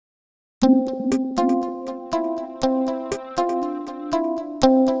This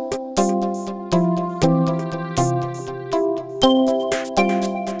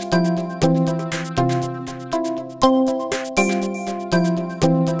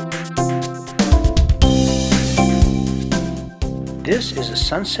is a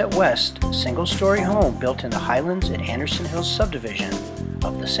Sunset West single-story home built in the Highlands at Anderson Hills subdivision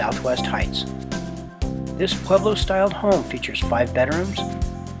of the Southwest Heights. This Pueblo-styled home features 5 bedrooms,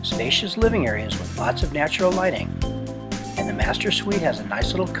 spacious living areas with lots of natural lighting, and the master suite has a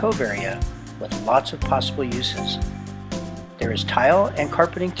nice little cove area with lots of possible uses. There is tile and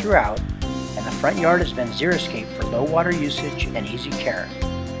carpeting throughout, and the front yard has been xeriscape for low water usage and easy care.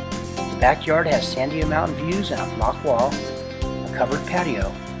 The backyard has Sandia Mountain views and a block wall, covered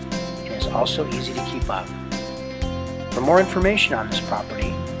patio, and is also easy to keep up. For more information on this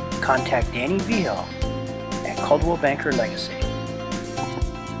property, contact Danny Vigil at Coldwell Banker Legacy.